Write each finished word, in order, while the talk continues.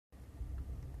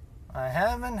I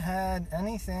haven't had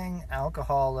anything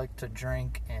alcoholic to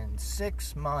drink in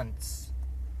 6 months.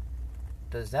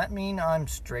 Does that mean I'm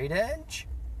straight edge?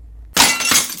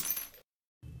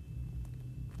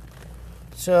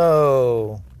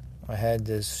 So, I had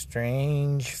this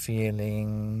strange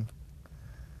feeling.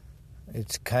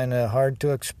 It's kind of hard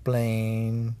to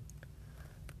explain.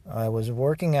 I was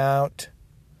working out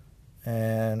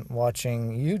and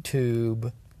watching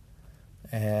YouTube,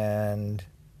 and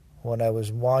what I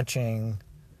was watching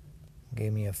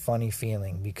gave me a funny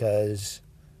feeling because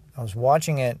I was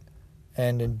watching it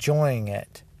and enjoying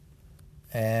it,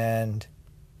 and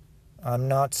I'm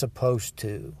not supposed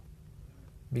to,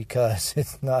 because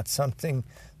it's not something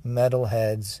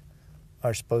metalheads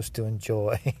are supposed to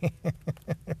enjoy.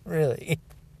 Really.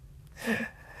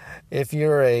 If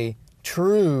you're a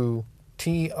true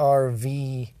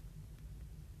TRVE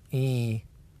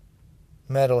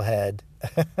metalhead,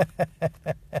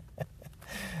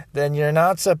 then you're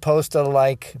not supposed to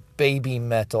like baby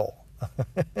metal.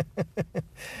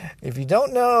 If you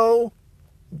don't know,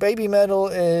 baby metal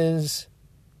is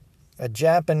a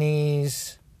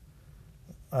Japanese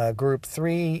group,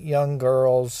 3 young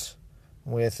girls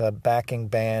with a backing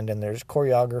band, and there's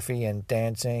choreography and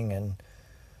dancing and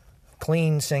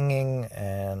clean singing,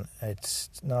 and it's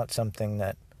not something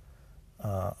that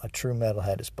a true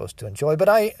metalhead is supposed to enjoy. But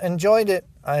I enjoyed it.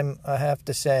 I have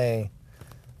to say,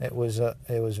 it was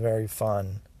very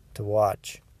fun to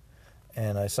watch,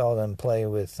 and I saw them play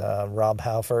with Rob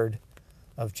Halford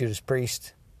of Judas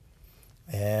Priest,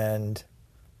 and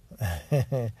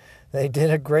they did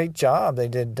a great job. They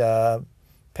did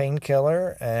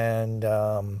Painkiller and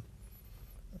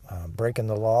Breaking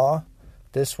the Law.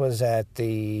 This was at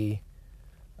the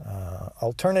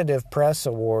Alternative Press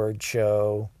Award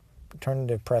show,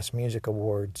 Alternative Press Music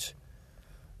Awards,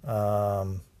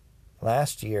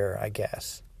 last year, I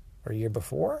guess, or year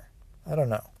before? I don't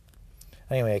know.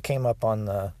 Anyway, it came up on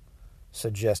the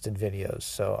suggested videos,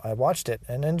 so I watched it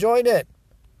and enjoyed it.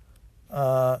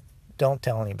 Don't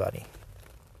tell anybody.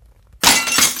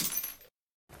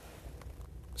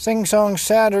 Sing Song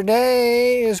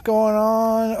Saturday is going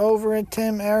on over at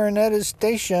Tim Aranetta's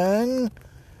station.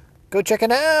 Go check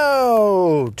it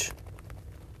out.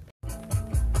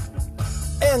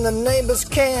 And the neighbors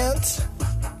can't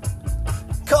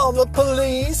call the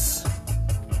police.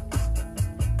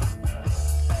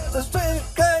 There's a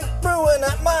guy brewing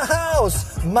at my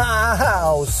house. My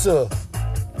house.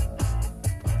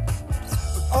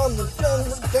 On the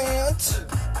dance.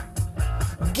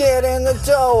 Get in the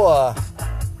door.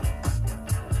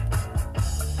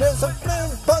 There's a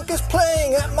punk is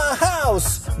playing at my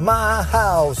house. My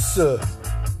house.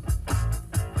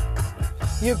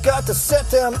 You got to set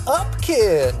them up,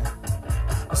 kid.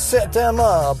 Set them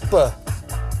up.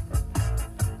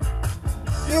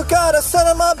 You gotta set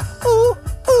them up. Ooh,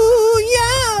 ooh,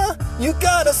 yeah. You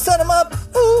gotta set them up.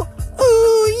 Ooh,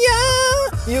 ooh, yeah.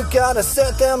 You gotta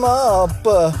set them up.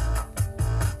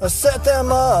 Set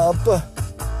them up.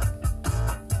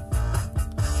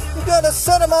 You gotta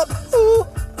set them up. Ooh,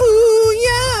 ooh,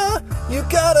 yeah. You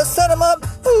gotta set them up.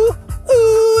 Ooh,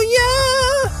 ooh,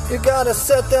 yeah. You gotta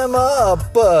set them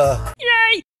up.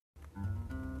 Yay!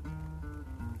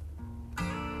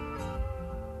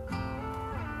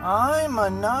 I'm a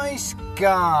nice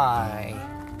guy.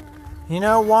 You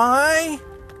know why?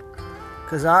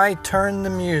 'Cause I turn the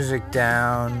music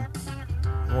down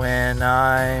when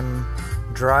I'm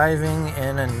driving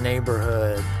in a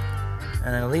neighborhood,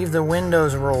 and I leave the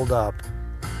windows rolled up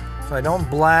so I don't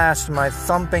blast my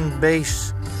thumping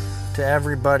bass to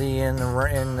everybody in the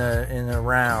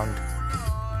round.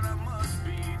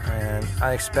 And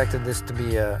I expected this to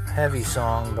be a heavy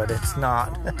song, but it's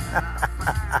not.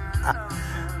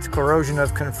 It's Corrosion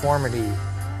of Conformity,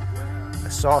 a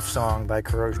soft song by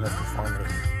Corrosion of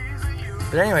Conformity.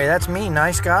 But anyway, that's me,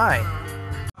 nice guy.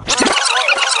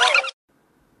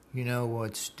 You know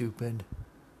what's stupid?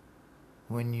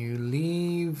 When you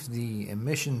leave the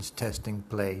emissions testing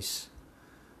place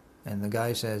and the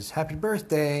guy says, "Happy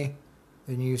birthday,"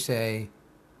 and you say,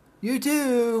 "You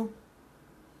too."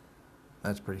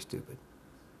 That's pretty stupid.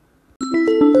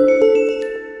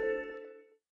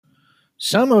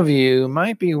 Some of you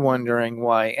might be wondering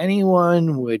why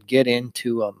anyone would get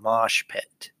into a mosh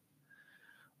pit.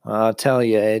 I'll tell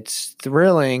you, it's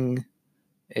thrilling.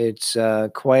 It's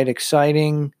quite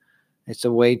exciting. It's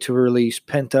a way to release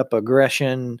pent-up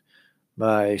aggression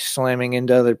by slamming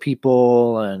into other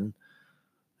people, and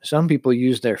some people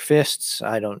use their fists.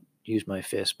 I don't use my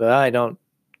fists, but I don't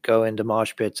go into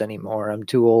mosh pits anymore. I'm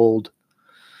too old.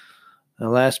 The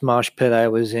last mosh pit I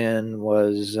was in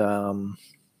was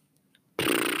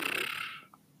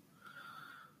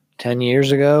 10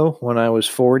 years ago when I was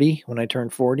 40, when I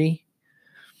turned 40.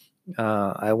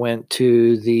 I went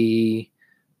to the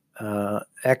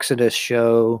Exodus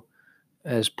show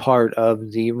as part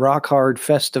of the Rock Hard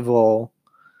Festival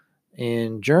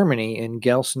in Germany, in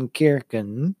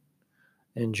Gelsenkirchen,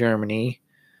 in Germany,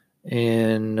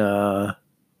 in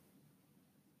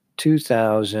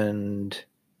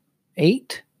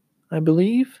 2008, I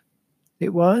believe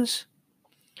it was.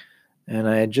 And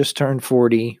I had just turned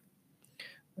 40,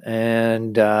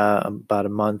 and about a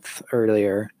month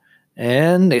earlier,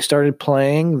 and they started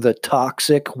playing the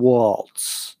Toxic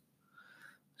Waltz.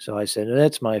 So I said,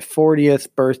 that's my 40th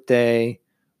birthday,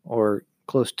 or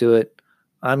close to it.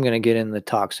 I'm going to get in the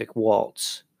Toxic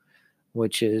Waltz,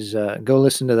 which is, go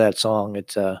listen to that song.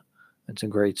 It's a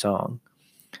great song.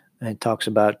 And it talks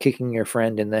about kicking your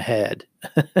friend in the head.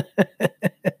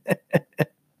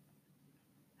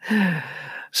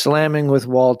 Slamming with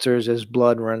waltzers as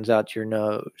blood runs out your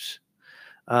nose.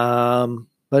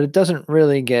 But it doesn't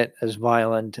really get as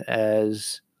violent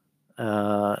as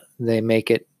they make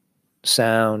it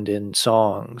sound in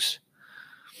songs.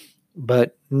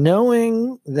 But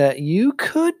knowing that you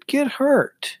could get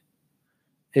hurt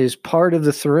is part of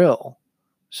the thrill.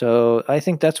 So I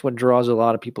think that's what draws a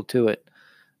lot of people to it,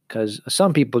 because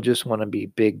some people just want to be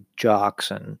big jocks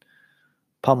and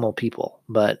pummel people.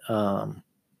 But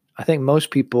I think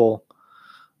most of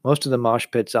the mosh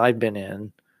pits I've been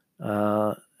in,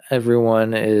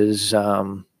 everyone is,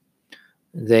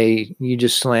 you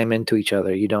just slam into each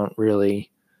other. You don't really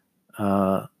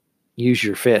use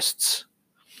your fists.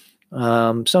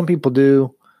 Some people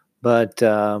do, but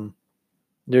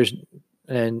there's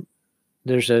a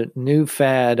new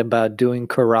fad about doing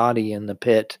karate in the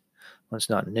pit. Well,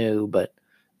 it's not new, but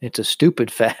it's a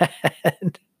stupid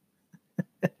fad.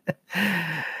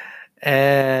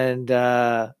 And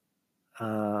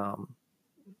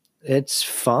it's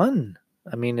fun.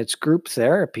 I mean, it's group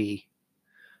therapy.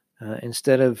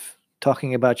 Instead of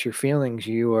talking about your feelings,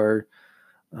 you are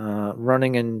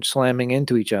running and slamming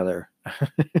into each other.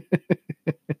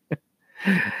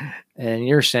 And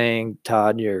you're saying,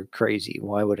 Todd, you're crazy.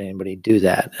 Why would anybody do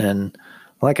that? And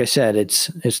like I said, it's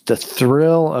the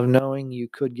thrill of knowing you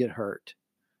could get hurt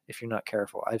if you're not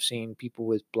careful. I've seen people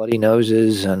with bloody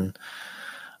noses, and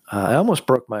I almost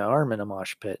broke my arm in a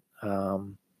mosh pit.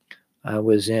 I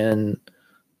was at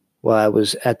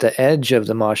the edge of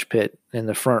the mosh pit in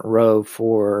the front row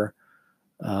for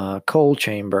Coal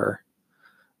Chamber.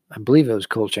 I believe it was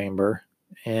Coal Chamber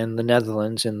in the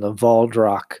Netherlands, in the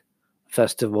Valdrock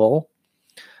Festival.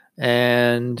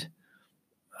 And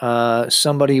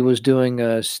somebody was doing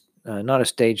not a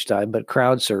stage dive, but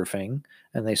crowd surfing,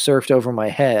 and they surfed over my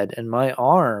head, and my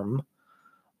arm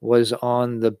was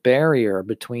on the barrier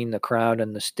between the crowd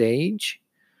and the stage.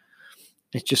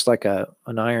 It's just like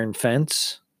an iron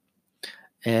fence.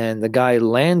 And the guy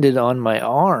landed on my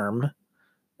arm,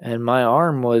 and my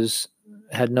arm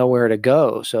had nowhere to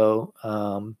go. So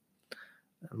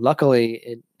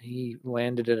luckily, he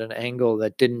landed at an angle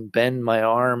that didn't bend my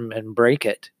arm and break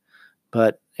it.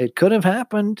 But it could have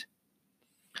happened.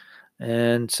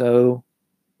 And so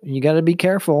you got to be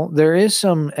careful. There is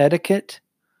some etiquette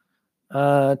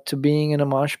to being in a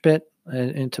mosh pit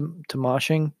and to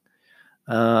moshing.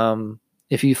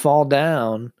 If you fall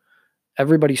down,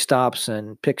 everybody stops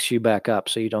and picks you back up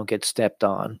so you don't get stepped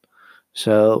on.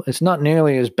 So it's not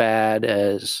nearly as bad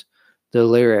as the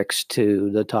lyrics to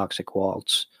the Toxic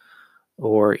Waltz,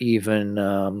 or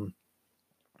even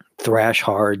Thrash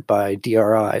Hard by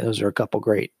DRI. Those are a couple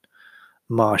great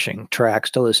moshing tracks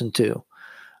to listen to.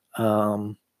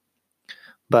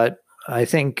 But I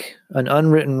think an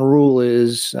unwritten rule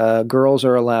is girls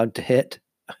are allowed to hit.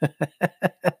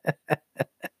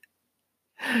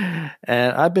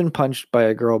 And I've been punched by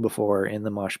a girl before in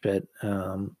the mosh pit.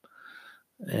 And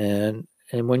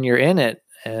when you're in it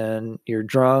and you're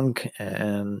drunk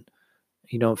and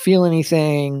you don't feel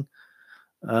anything,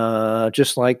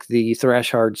 just like the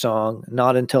Thrash Hard song,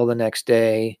 not until the next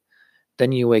day,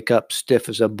 then you wake up stiff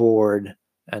as a board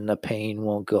and the pain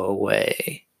won't go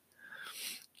away.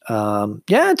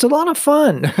 Yeah, it's a lot of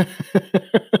fun.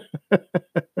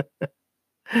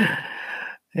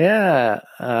 Yeah,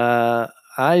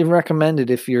 I recommend it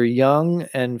if you're young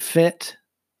and fit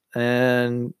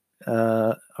and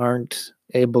aren't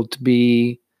able to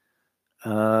be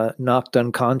knocked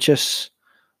unconscious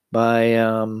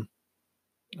by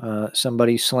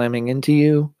somebody slamming into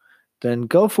you. Then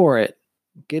go for it.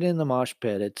 Get in the mosh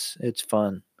pit. It's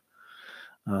fun.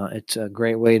 It's a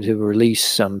great way to release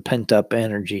some pent-up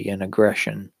energy and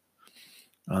aggression.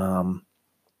 That's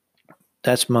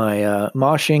my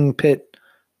moshing pit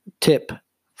tip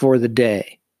for the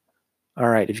day. All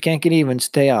right, if you can't get even,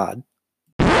 stay odd.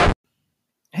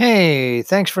 Hey,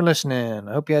 thanks for listening.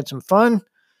 I hope you had some fun.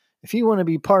 If you want to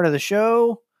be part of the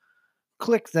show,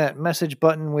 click that message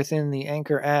button within the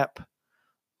Anchor app,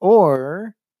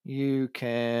 or you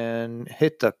can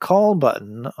hit the call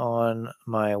button on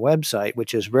my website,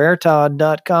 which is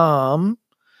raretod.com,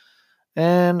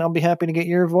 and I'll be happy to get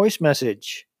your voice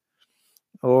message.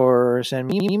 Or send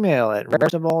me an email at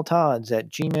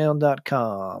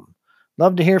rarestofalltods@gmail.com.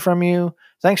 Love to hear from you.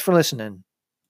 Thanks for listening.